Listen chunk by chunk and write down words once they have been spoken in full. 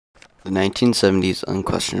The 1970s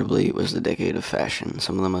unquestionably was the decade of fashion.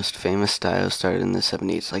 Some of the most famous styles started in the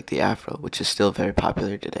 70s, like the afro, which is still very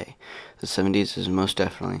popular today. The 70s is most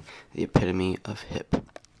definitely the epitome of hip.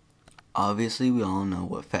 Obviously, we all know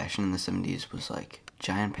what fashion in the 70s was like: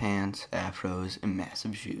 giant pants, afros, and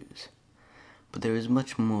massive shoes. But there is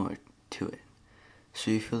much more to it. So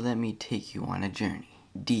if you'll let me take you on a journey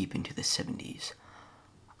deep into the 70s,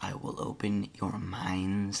 I will open your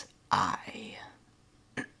mind's eye.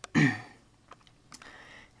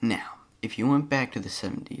 Now, if you went back to the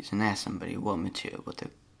 70s and asked somebody what material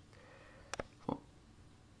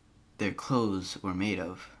their clothes were made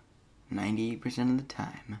of, 98% of the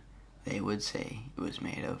time, they would say it was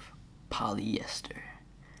made of polyester.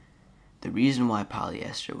 The reason why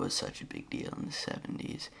polyester was such a big deal in the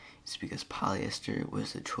 70s is because polyester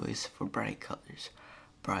was the choice for bright colors.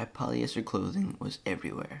 Bright polyester clothing was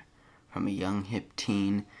everywhere, from a young hip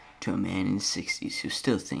teen to a man in his 60s who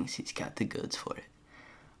still thinks he's got the goods for it.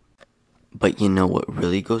 But you know what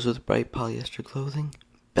really goes with bright polyester clothing?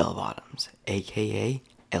 Bell bottoms, aka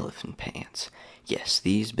elephant pants. Yes,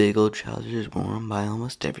 these big old trousers worn by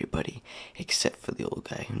almost everybody, except for the old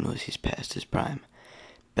guy who knows he's past his prime.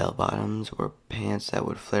 Bell bottoms were pants that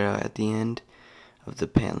would flare out at the end of the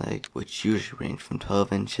pant leg, which usually ranged from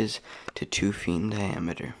 12 inches to 2 feet in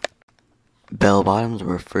diameter. Bell bottoms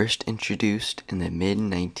were first introduced in the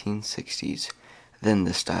mid-1960s. Then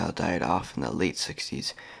the style died off in the late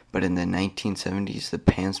 60s, but in the 1970s the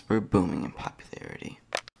pants were booming in popularity.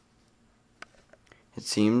 It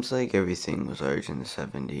seems like everything was large in the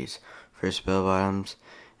 70s. First bell bottoms,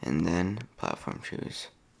 and then platform shoes.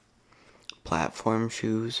 Platform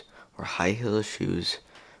shoes were high heel shoes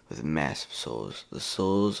with massive soles. The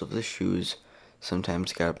soles of the shoes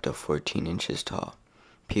sometimes got up to 14 inches tall.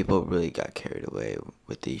 People really got carried away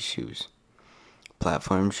with these shoes.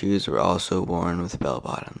 Platform shoes were also worn with bell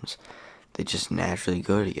bottoms. They just naturally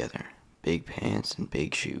go together. Big pants and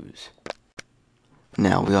big shoes.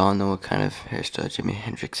 Now, we all know what kind of hairstyle Jimi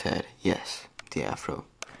Hendrix had. Yes, the afro.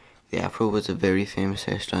 The afro was a very famous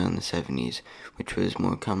hairstyle in the 70s, which was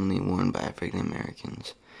more commonly worn by African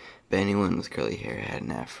Americans. But anyone with curly hair had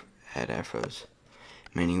afros.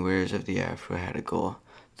 Many wearers of the afro had a goal.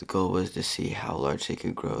 The goal was to see how large they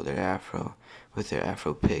could grow their afro with their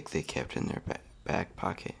afro pick they kept in their back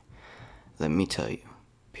pocket. Let me tell you,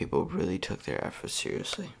 people really took their afros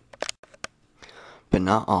seriously. But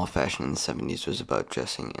not all fashion in the 70s was about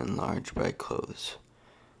dressing in large, bright clothes.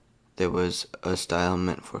 There was a style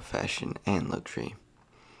meant for fashion and luxury.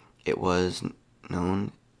 It was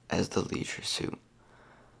known as the leisure suit.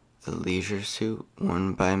 The leisure suit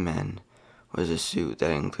worn by men was a suit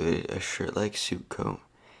that included a shirt-like suit coat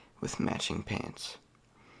with matching pants.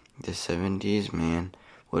 The 70s man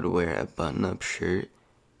would wear a button-up shirt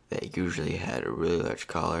that usually had a really large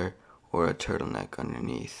collar or a turtleneck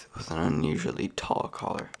underneath with an unusually tall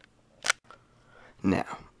collar.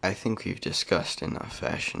 Now, I think we've discussed enough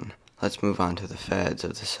fashion. Let's move on to the fads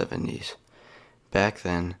of the 70s. Back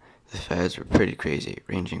then, the fads were pretty crazy,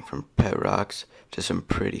 ranging from pet rocks to some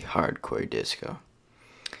pretty hardcore disco.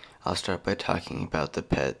 I'll start by talking about the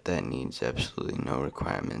pet that needs absolutely no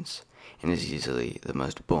requirements and is easily the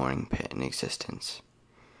most boring pet in existence.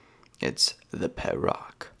 It's the pet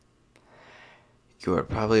rock. You are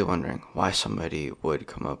probably wondering why somebody would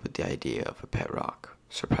come up with the idea of a pet rock.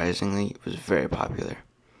 Surprisingly, it was very popular.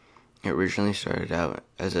 It originally started out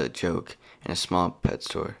as a joke in a small pet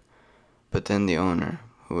store, but then the owner,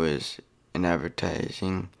 who was in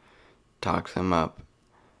advertising, talked them up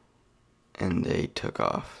and they took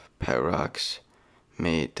off. Pet rocks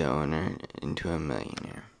made the owner into a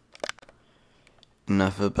millionaire.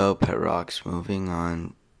 Enough about pet rocks, moving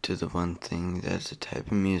on to the one thing that's a type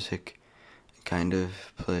of music, a kind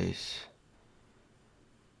of place,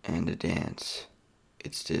 and a dance.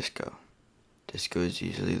 It's disco. Disco is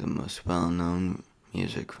usually the most well-known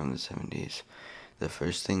music from the 70s. The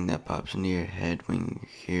first thing that pops into your head when you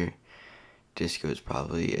hear disco is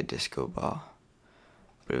probably a disco ball.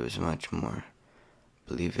 But it was much more.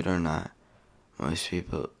 Believe it or not, to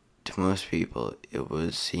most people, it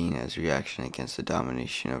was seen as a reaction against the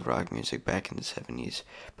domination of rock music back in the 70s,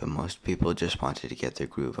 but most people just wanted to get their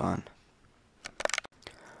groove on.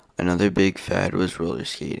 Another big fad was roller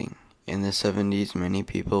skating. In the 70s, many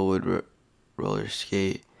people would roller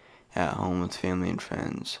skate at home with family and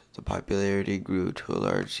friends. The popularity grew to a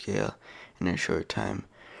large scale in a short time.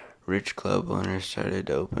 Rich club owners started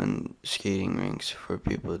to open skating rinks for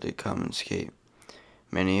people to come and skate.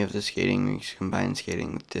 Many of the skating rinks combined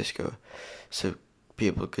skating with disco, so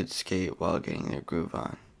people could skate while getting their groove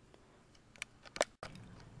on.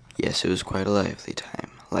 Yes, it was quite a lively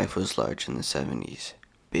time. Life was large in the 70s.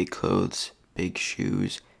 big clothes, big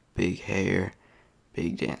shoes, big hair,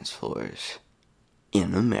 big dance floors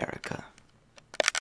in America.